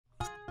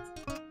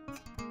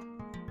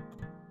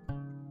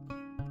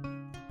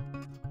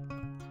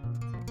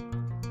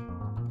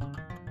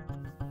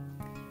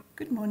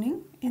Good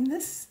morning. In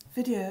this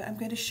video I'm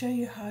going to show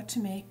you how to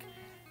make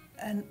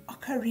an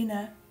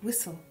ocarina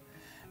whistle.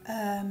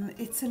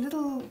 It's a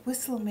little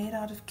whistle made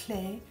out of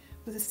clay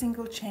with a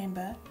single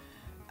chamber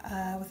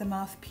with a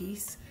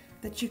mouthpiece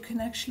that you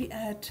can actually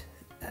add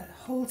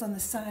holes on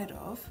the side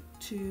of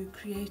to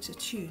create a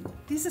tune.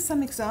 These are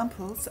some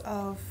examples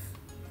of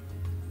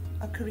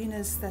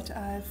ocarinas that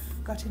I've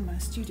got in my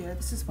studio.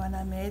 This is one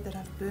I made that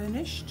I've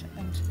burnished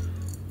and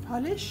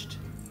polished.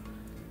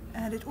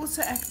 And it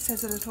also acts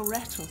as a little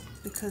rattle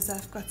because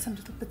I've got some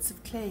little bits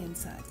of clay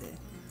inside there.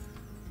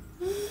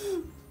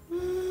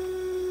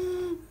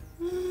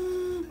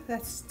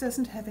 That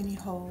doesn't have any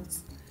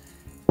holes.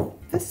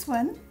 This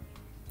one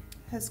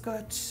has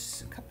got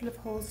a couple of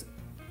holes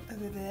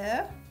over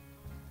there,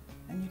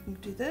 and you can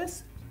do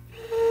this.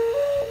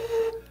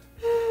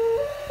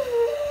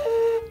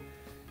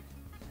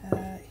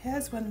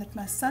 Here's one that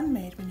my son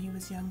made when he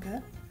was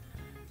younger,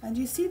 and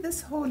you see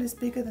this hole is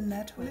bigger than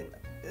that hole.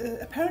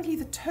 Apparently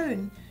the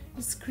tone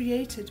is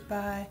created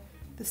by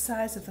the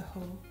size of the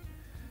hole.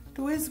 It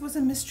always was a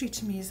mystery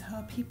to me is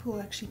how people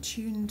actually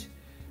tuned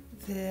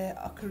their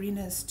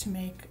ocarinas to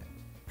make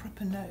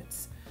proper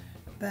notes,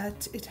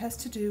 but it has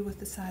to do with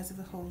the size of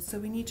the hole. So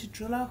we need to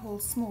drill our hole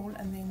small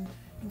and then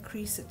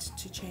increase it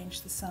to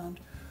change the sound.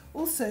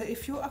 Also,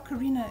 if your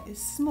ocarina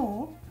is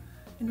small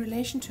in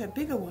relation to a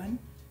bigger one,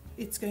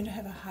 it's going to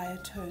have a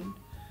higher tone.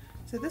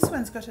 So this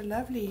one's got a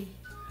lovely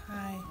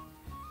high.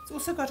 It's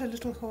also got a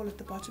little hole at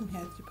the bottom here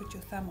that you put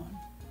your thumb on.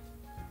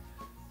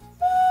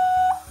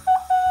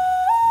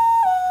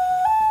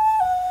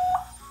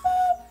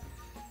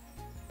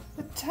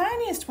 The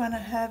tiniest one I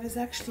have is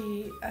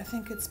actually, I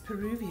think it's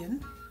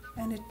Peruvian,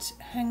 and it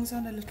hangs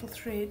on a little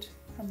thread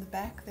from the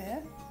back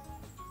there,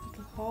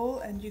 little hole,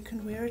 and you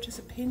can wear it as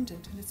a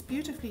pendant, and it's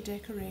beautifully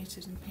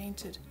decorated and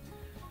painted.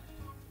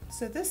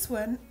 So this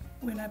one,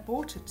 when I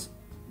bought it,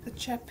 the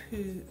chap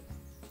who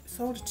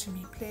sold it to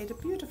me played a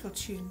beautiful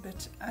tune,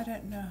 but I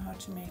don't know how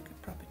to make a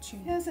proper tune.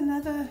 Here's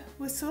another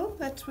whistle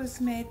that was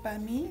made by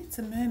me. It's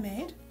a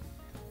mermaid,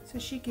 so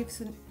she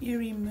gives an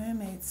eerie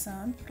mermaid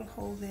sound. Little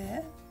hole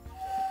there.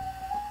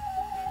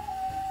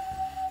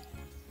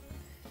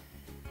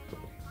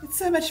 It's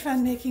so much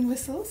fun making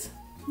whistles.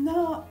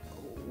 Now,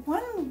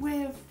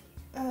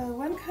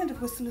 one kind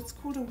of whistle, it's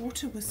called a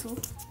water whistle,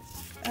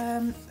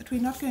 that we're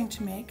not going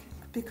to make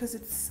because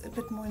it's a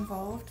bit more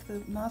involved.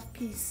 The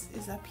mouthpiece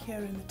is up here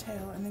in the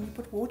tail, and then you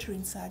put water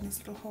inside in this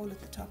little hole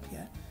at the top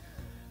here.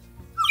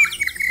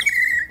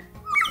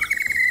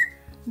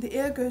 The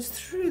air goes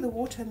through the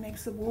water and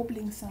makes a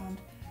warbling sound.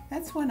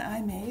 That's one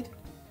I made,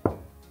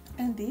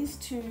 and these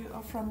two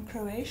are from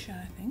Croatia,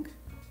 I think.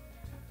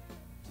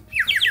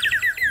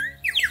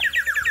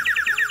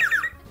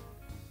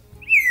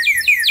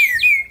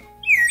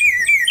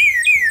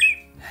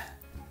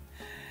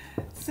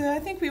 So I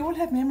think we all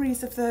have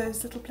memories of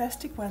those little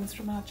plastic ones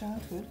from our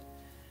childhood.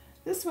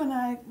 This one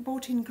I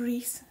bought in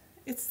Greece.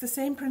 It's the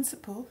same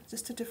principle,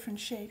 just a different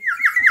shape.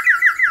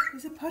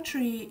 There's a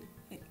pottery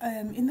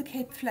in the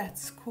Cape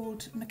Flats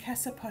called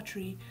Macassar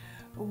pottery,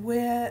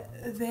 where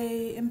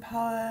they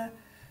empower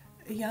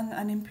young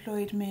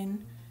unemployed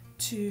men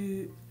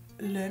to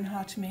learn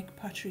how to make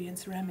pottery and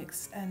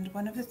ceramics. And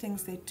one of the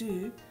things they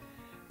do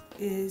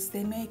is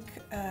they make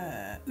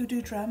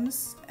udu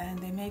drums, and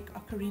they make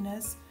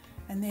ocarinas,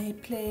 and they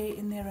play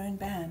in their own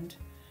band,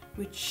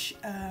 which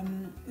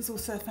is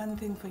also a fun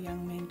thing for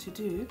young men to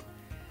do.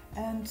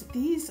 And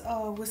these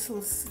are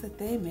whistles that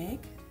they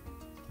make,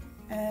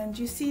 and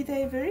you see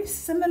they're very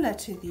similar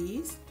to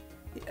these.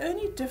 The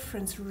only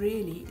difference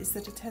really is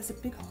that it has a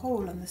big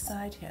hole on the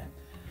side here,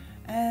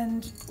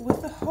 and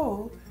with the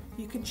hole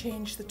you can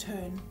change the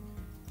tone.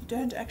 You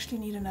don't actually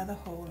need another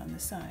hole on the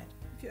side.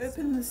 If you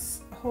open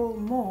this hole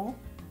more,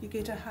 you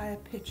get a higher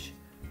pitch.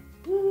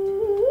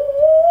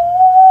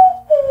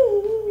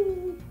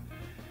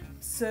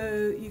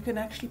 So you can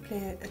actually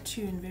play a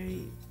tune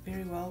very,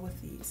 very well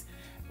with these.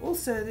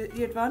 Also,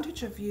 the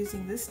advantage of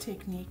using this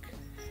technique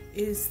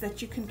is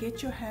that you can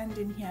get your hand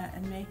in here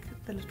and make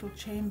the little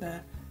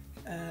chamber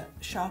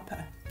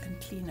sharper and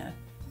cleaner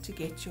to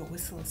get your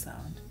whistle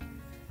sound.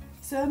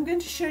 So I'm going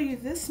to show you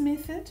this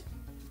method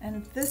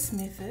and this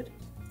method.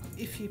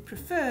 If you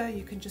prefer,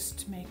 you can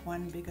just make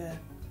one bigger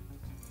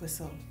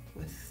whistle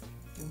with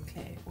your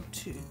clay, or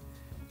two.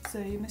 So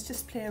you must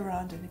just play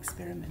around and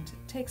experiment.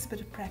 It takes a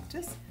bit of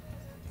practice,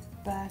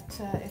 but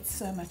it's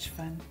so much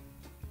fun.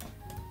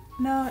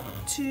 Now,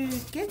 to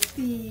get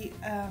the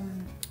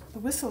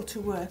whistle to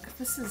work,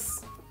 this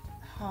is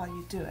how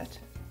you do it.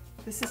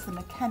 This is the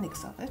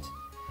mechanics of it.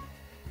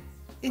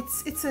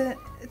 It's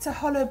a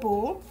hollow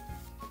ball,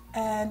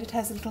 and it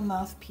has a little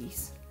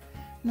mouthpiece.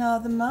 Now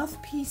the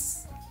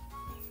mouthpiece,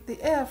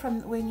 the air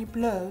from when you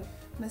blow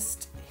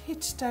must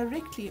hit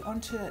directly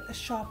onto a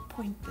sharp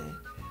point there.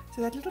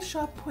 So that little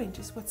sharp point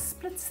is what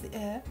splits the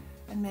air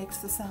and makes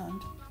the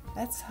sound.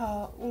 That's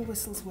how all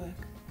whistles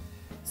work.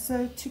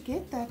 So to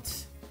get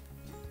that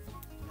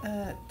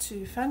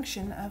to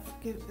function,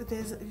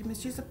 you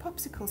must use a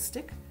popsicle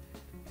stick,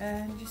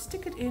 and you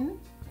stick it in,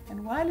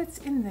 and while it's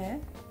in there,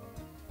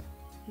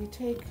 you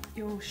take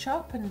your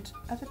sharpened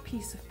other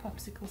piece of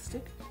popsicle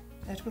stick,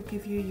 that will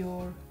give you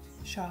your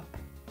sharp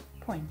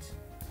point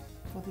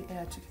for the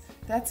air to.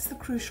 That's the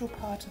crucial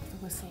part of the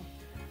whistle.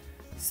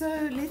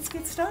 So let's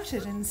get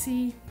started and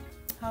see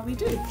how we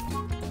do.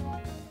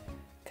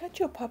 Cut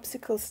your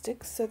popsicle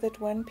sticks so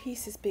that one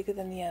piece is bigger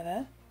than the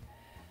other.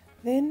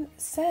 Then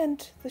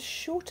sand the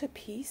shorter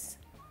piece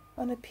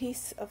on a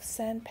piece of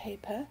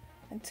sandpaper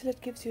until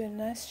it gives you a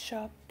nice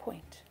sharp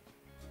point.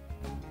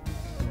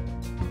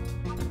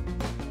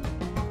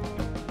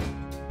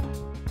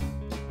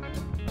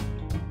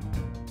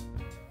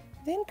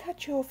 Then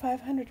cut your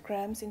 500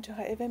 grams into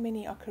however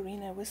many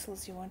ocarina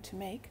whistles you want to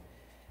make,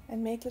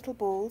 and make little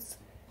balls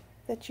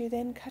that you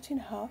then cut in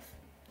half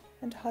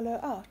and hollow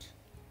out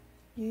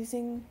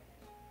using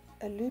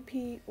a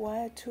loopy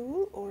wire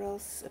tool or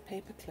else a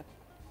paper clip.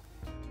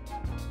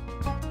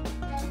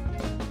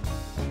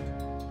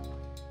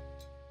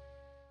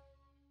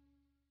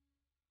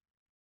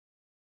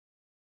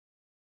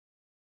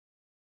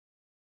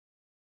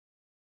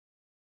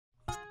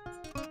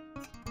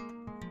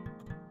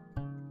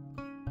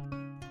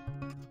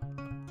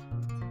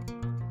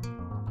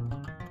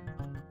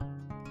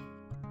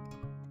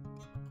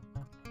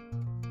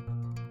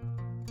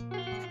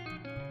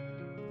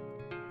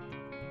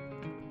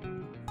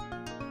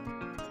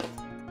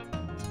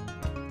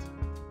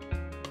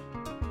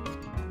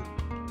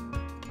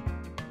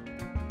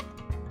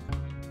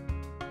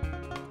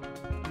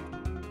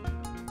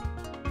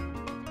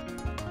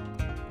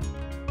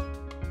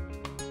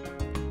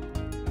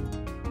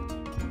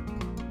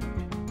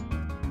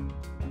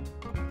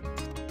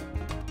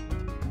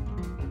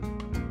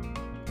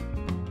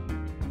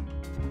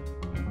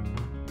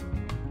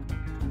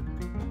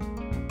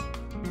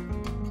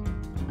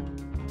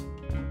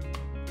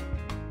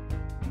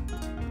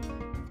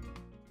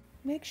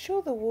 Make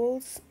sure the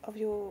walls of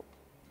your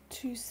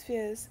two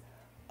spheres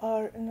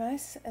are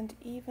nice and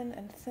even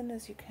and thin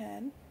as you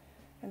can,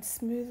 and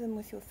smooth them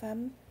with your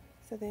thumb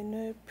so there are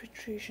no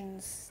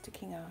protrusions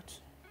sticking out.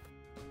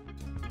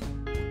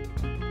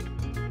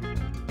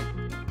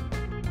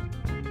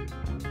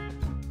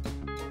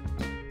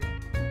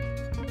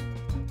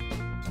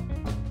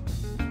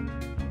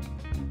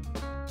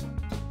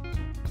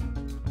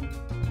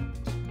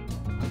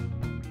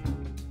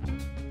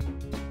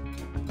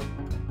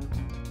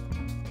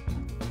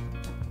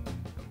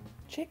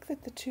 Check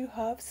that the two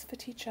halves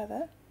fit each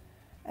other,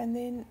 and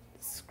then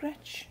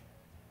scratch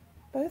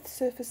both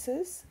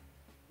surfaces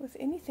with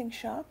anything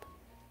sharp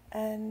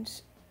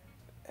and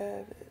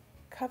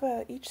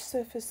cover each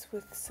surface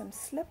with some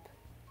slip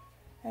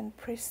and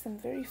press them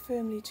very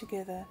firmly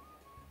together.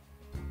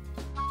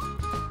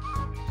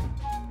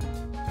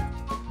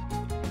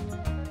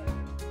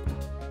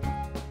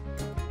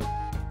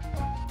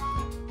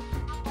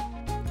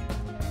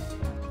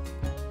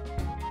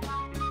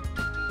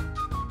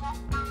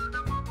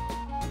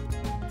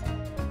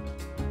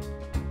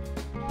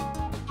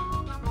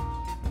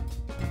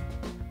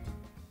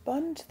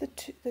 Bond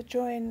the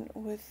join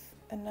with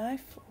a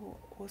knife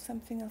or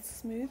something else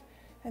smooth,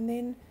 and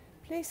then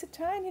place a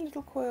tiny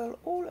little coil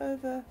all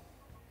over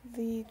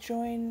the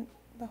join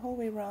the whole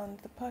way around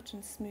the pot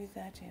and smooth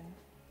that in.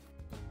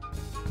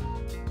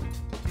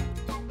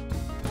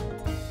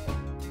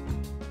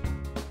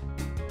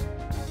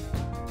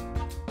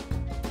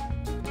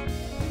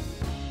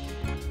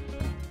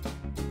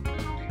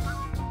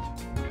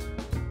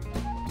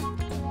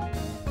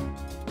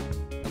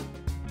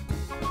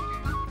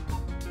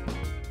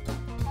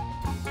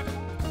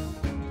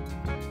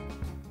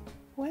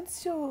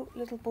 Once your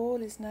little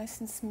ball is nice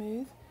and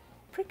smooth,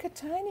 prick a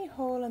tiny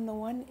hole on the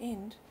one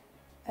end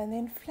and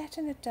then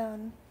flatten it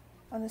down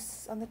on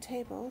the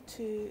table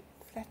to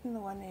flatten the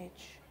one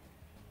edge.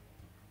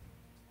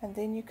 And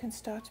then you can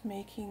start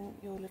making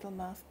your little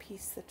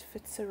mouthpiece that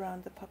fits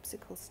around the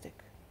popsicle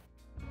stick.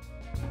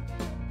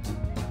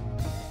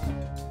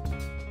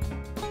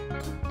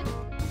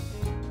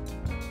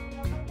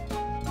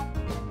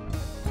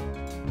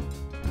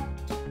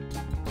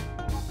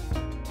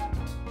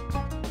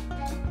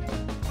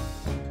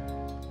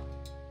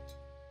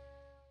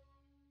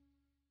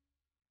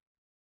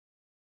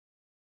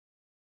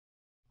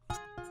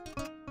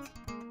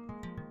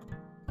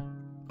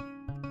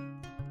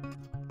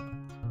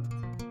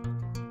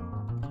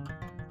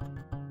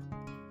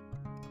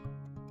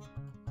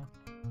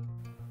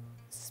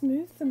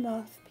 Smooth the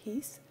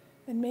mouthpiece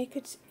and make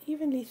it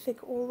evenly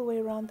thick all the way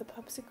around the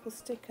popsicle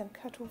stick, and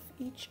cut off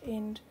each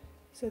end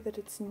so that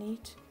it's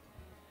neat,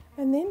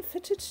 and then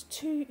fit it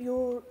to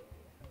your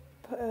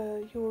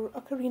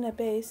ocarina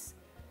base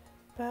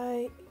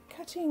by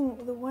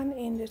cutting the one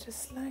end at a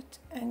slight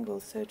angle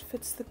so it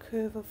fits the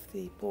curve of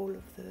the ball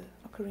of the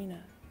ocarina.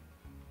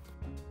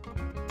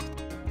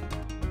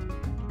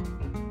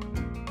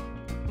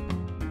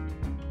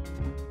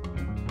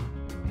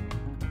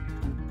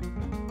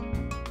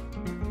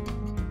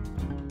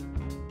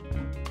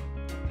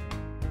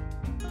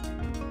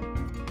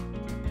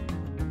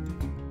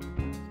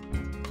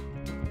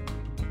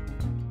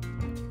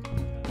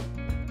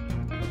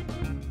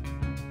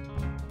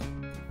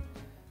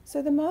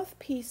 So the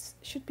mouthpiece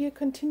should be a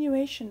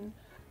continuation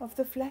of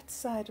the flat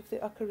side of the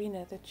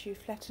ocarina that you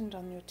flattened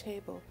on your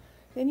table.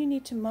 Then you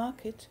need to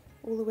mark it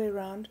all the way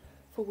around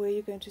for where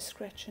you're going to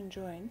scratch and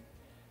join.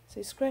 So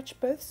you scratch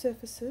both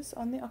surfaces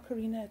on the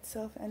ocarina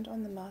itself and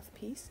on the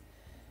mouthpiece,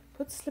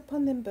 put slip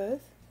on them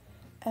both,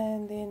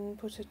 and then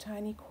put a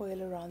tiny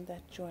coil around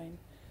that join.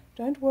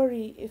 Don't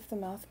worry if the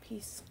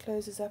mouthpiece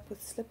closes up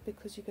with slip,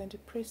 because you're going to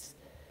press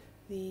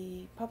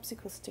the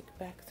popsicle stick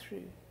back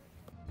through.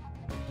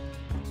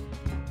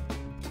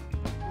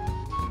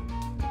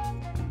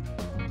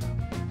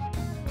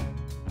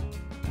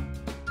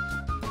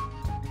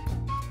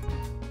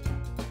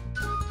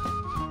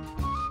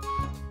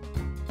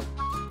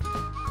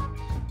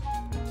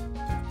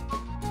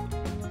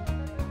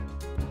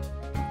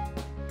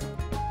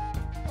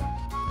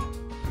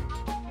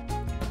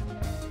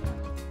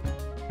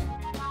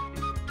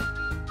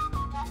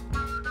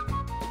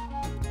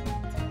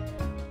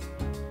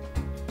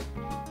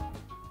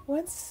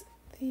 Once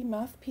the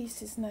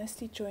mouthpiece is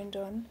nicely joined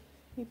on,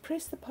 you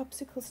press the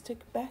popsicle stick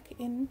back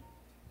in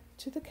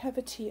to the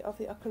cavity of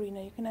the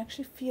ocarina. You can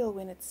actually feel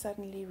when it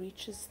suddenly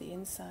reaches the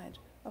inside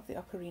of the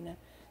ocarina.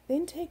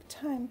 Then take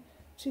time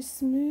to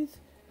smooth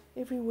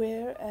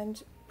everywhere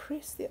and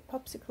press the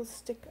popsicle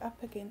stick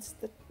up against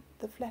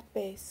the flat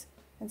base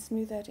and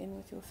smooth that in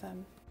with your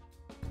thumb.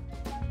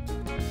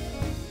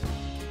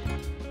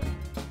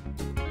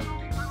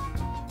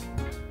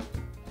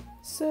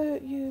 So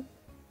you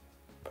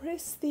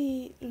press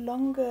the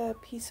longer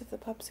piece of the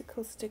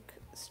popsicle stick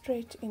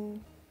straight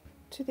in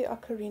to the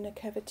ocarina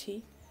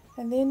cavity,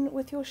 and then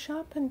with your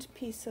sharpened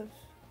piece of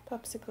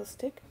popsicle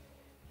stick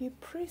you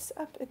press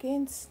up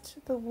against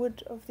the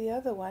wood of the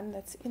other one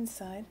that's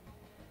inside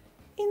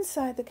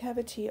the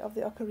cavity of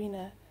the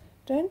ocarina.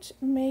 Don't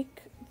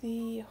make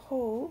the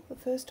hole, the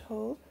first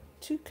hole,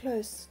 too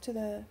close to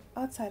the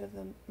outside of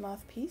the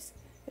mouthpiece.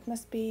 It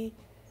must be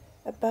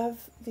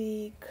above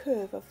the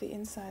curve of the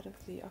inside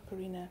of the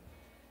ocarina.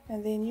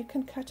 And then you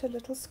can cut a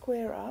little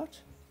square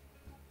out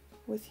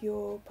with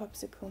your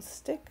popsicle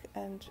stick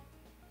and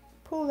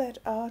pull that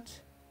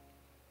out,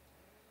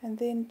 and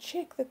then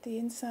check that the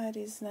inside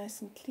is nice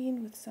and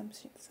clean with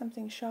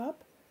something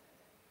sharp,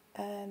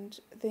 and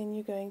then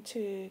you're going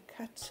to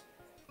cut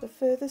the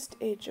furthest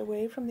edge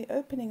away from the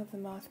opening of the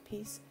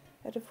mouthpiece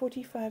at a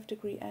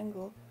 45-degree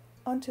angle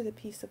onto the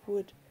piece of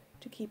wood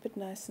to keep it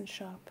nice and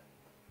sharp.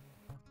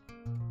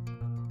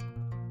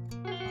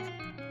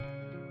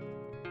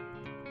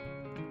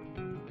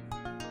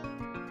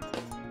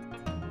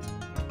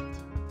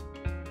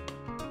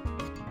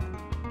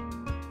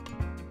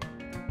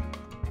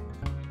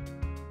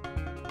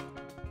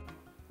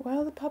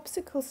 While the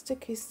popsicle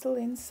stick is still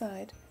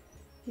inside,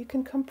 you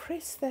can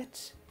compress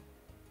that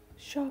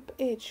sharp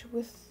edge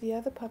with the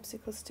other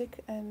popsicle stick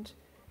and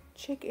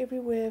check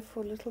everywhere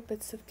for little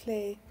bits of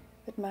clay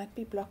that might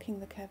be blocking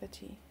the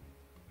cavity.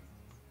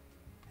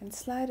 And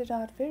slide it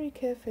out very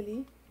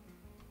carefully,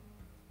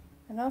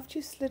 and after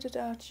you slid it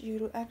out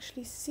you'll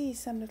actually see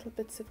some little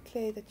bits of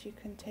clay that you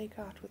can take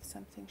out with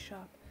something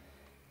sharp.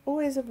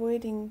 Always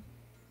avoiding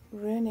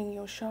ruining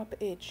your sharp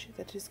edge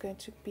that is going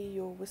to be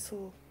your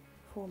whistle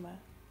former.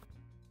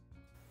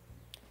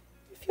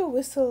 If your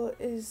whistle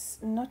is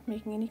not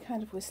making any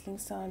kind of whistling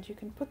sound, you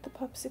can put the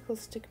popsicle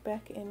stick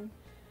back in,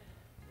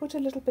 put a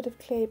little bit of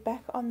clay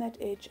back on that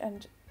edge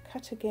and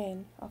cut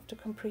again after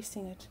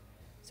compressing it.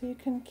 So you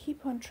can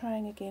keep on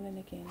trying again and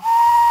again.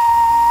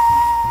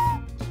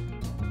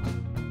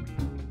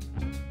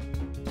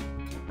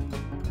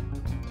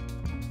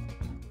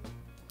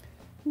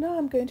 Now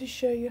I'm going to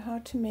show you how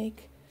to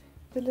make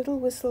the little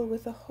whistle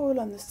with a hole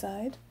on the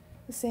side,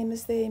 the same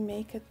as they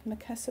make at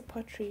Macassar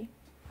pottery.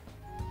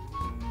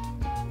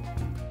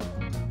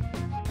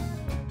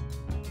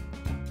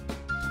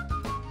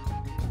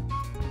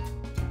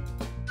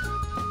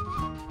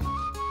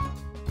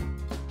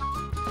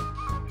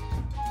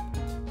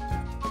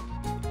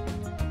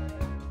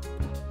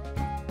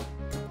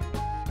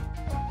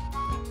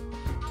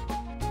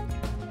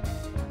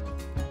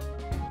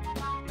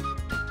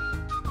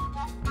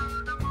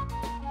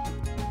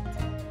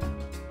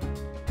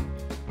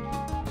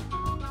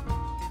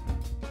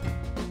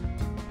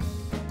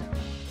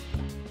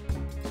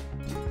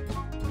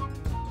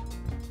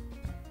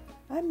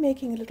 I'm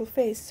making a little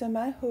face, so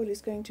my hole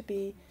is going to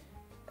be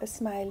a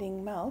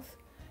smiling mouth,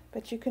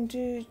 but you can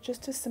do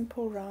just a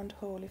simple round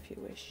hole if you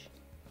wish.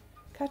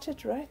 Cut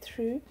it right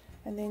through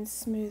and then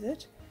smooth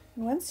it,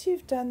 and once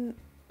you've done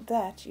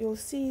that you'll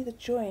see the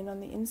join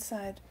on the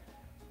inside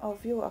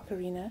of your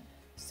ocarina,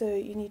 so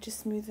you need to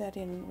smooth that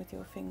in with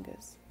your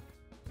fingers.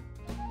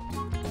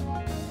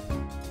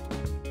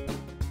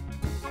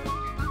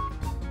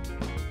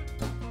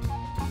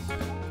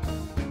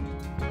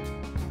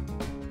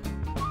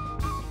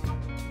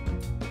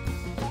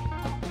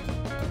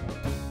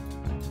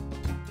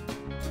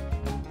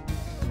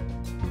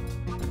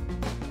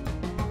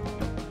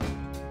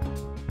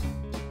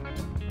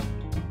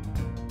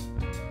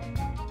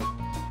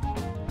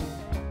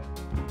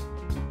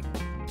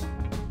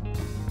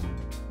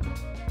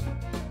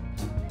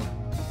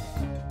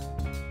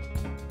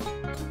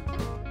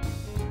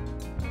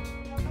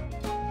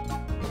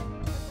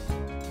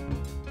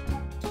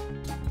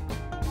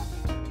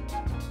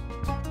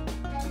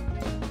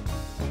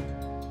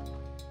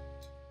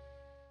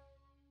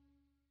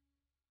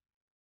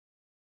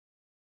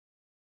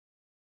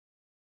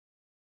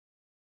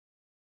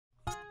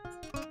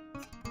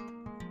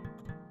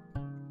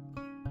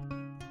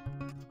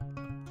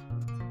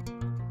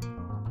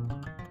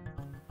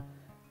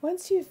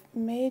 Once you've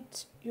made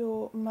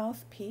your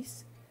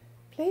mouthpiece,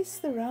 place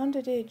the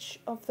rounded edge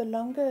of the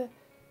longer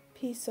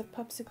piece of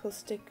popsicle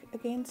stick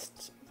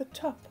against the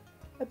top,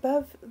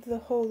 above the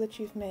hole that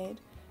you've made,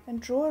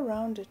 and draw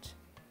around it.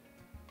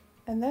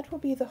 And that will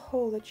be the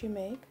hole that you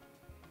make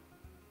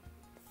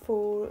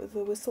for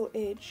the whistle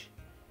edge,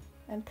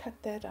 and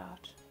cut that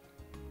out.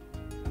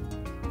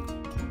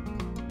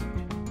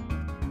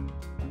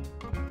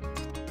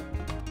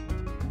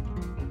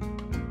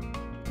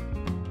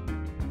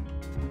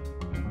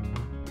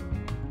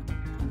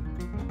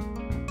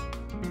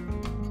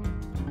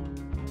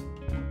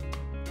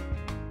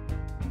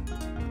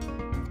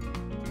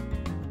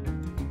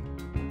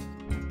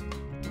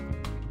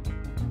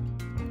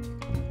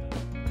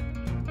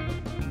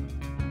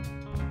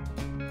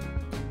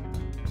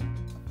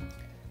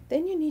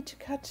 Then you need to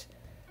cut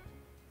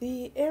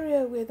the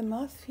area where the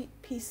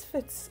mouthpiece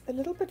fits a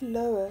little bit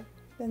lower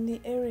than the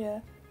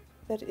area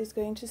that is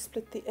going to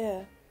split the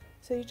air.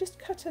 So you just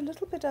cut a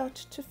little bit out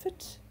to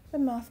fit the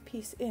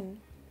mouthpiece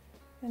in,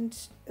 and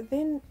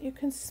then you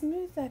can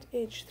smooth that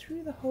edge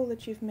through the hole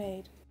that you've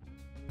made.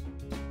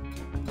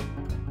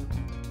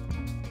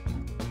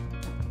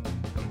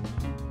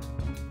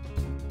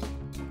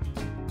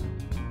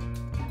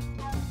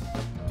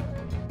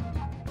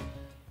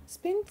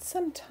 Spend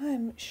some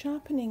time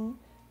sharpening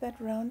that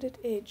rounded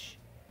edge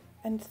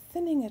and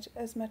thinning it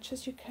as much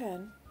as you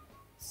can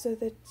so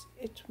that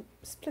it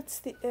splits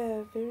the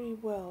air very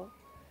well.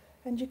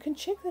 And you can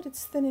check that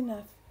it's thin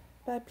enough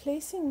by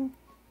placing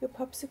your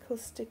popsicle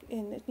stick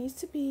in. It needs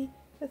to be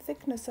the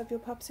thickness of your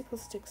popsicle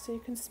stick, so you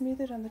can smooth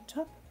it on the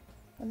top,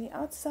 on the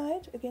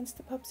outside against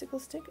the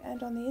popsicle stick,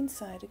 and on the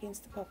inside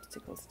against the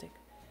popsicle stick.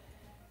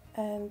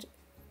 And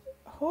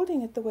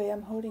holding it the way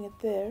I'm holding it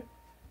there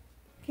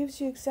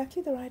gives you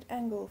exactly the right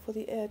angle for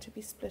the air to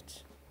be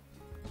split.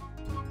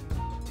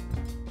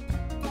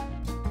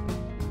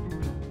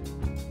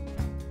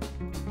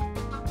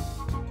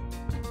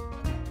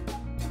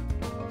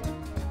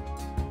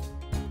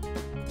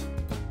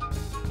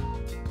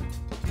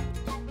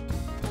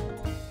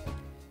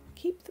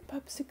 Keep the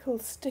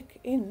popsicle stick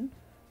in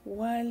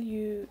while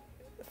you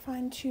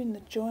fine-tune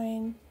the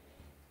join,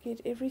 get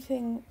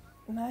everything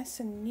nice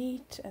and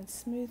neat and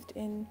smoothed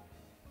in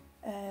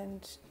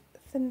and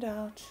thinned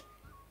out,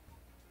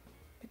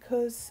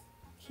 because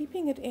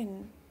keeping it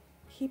in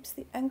keeps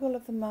the angle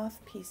of the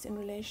mouthpiece in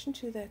relation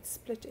to that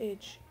split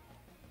edge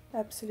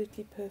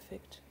absolutely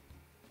perfect.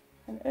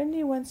 And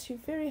only once you're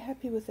very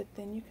happy with it,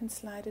 then you can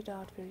slide it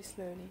out very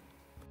slowly.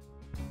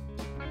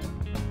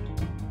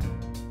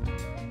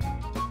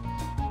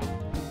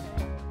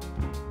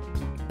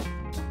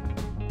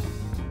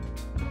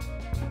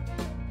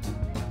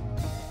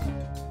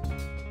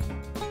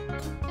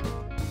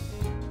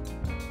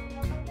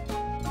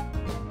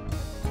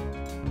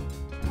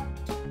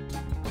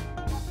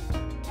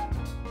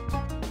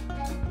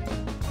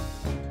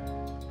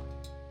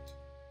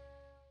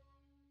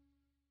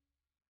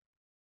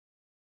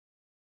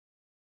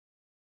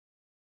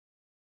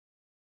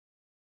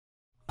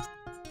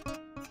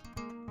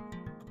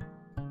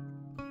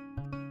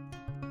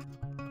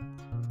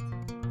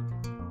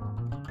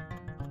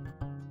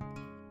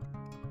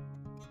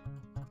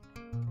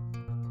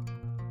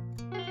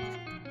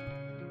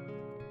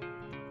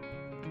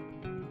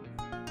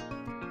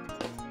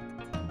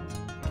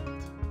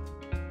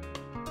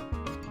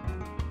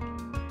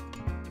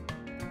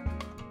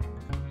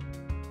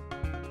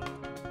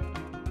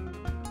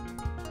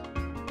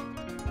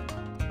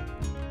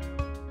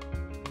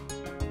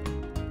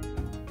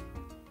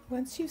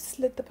 Once you've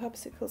slid the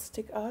popsicle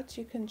stick out,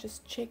 you can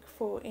just check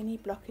for any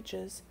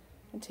blockages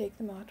and take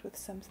them out with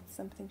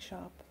something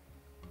sharp.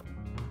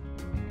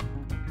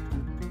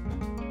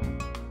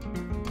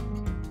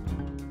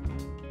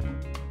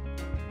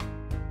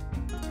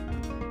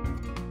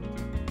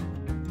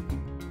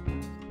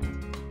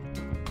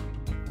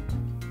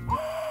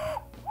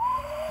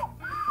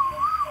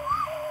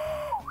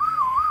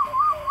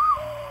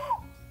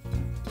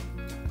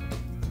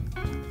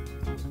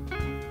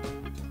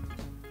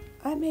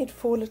 I made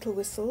 4 little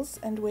whistles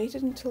and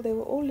waited until they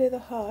were all leather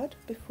hard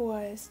before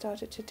I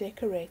started to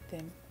decorate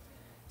them.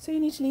 So you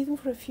need to leave them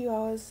for a few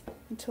hours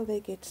until they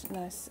get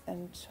nice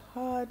and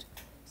hard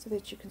so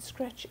that you can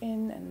scratch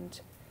in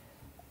and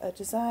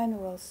design,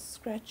 or else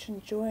scratch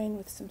and join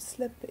with some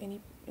slip,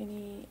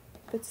 any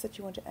bits that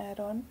you want to add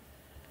on.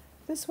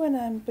 This one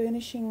I'm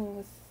burnishing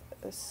with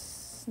a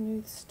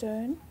smooth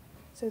stone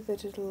so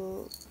that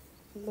it'll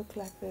look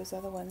like those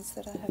other ones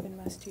that I have in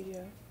my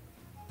studio.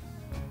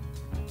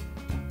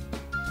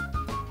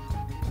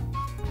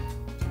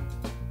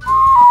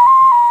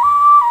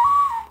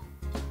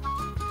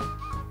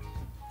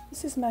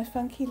 This is my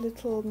funky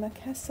little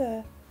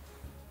macassar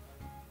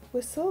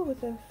whistle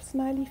with a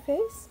smiley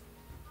face.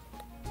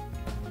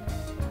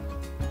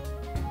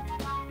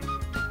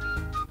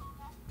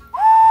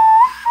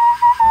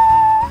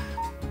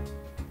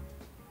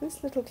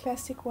 This little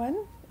classic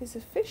one is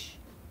a fish.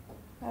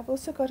 I've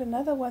also got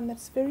another one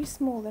that's very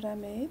small that I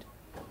made.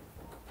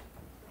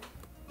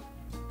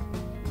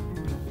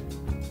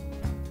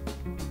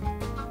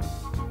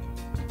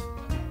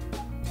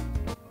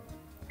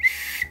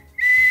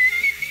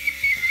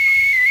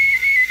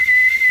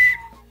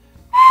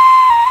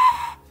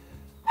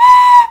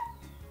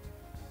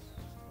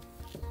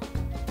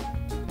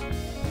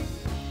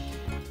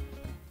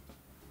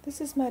 This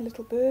is my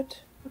little bird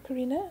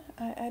ocarina.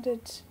 I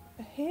added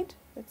a head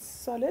that's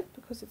solid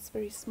because it's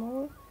very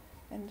small,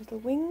 and little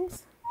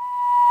wings.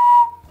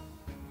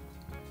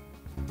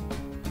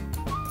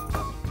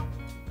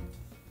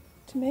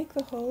 To make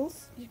the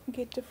holes, you can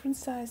get different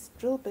sized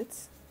drill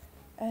bits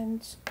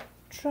and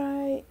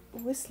try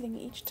whistling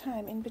each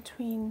time in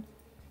between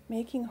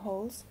making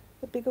holes.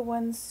 The bigger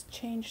ones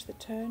change the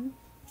tone,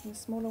 and the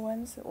smaller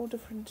ones are all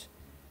different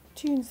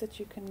tunes that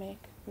you can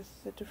make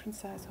with the different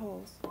size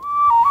holes.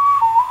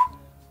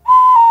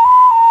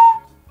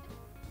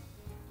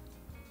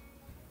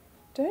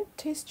 Don't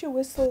test your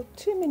whistle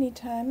too many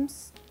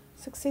times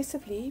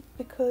successively,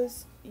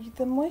 because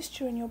the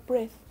moisture in your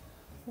breath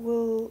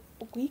will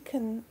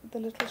weaken the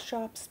little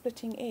sharp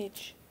splitting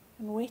edge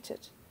and wet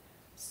it.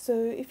 So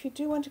if you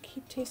do want to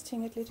keep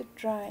testing it, let it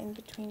dry in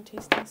between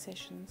testing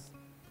sessions.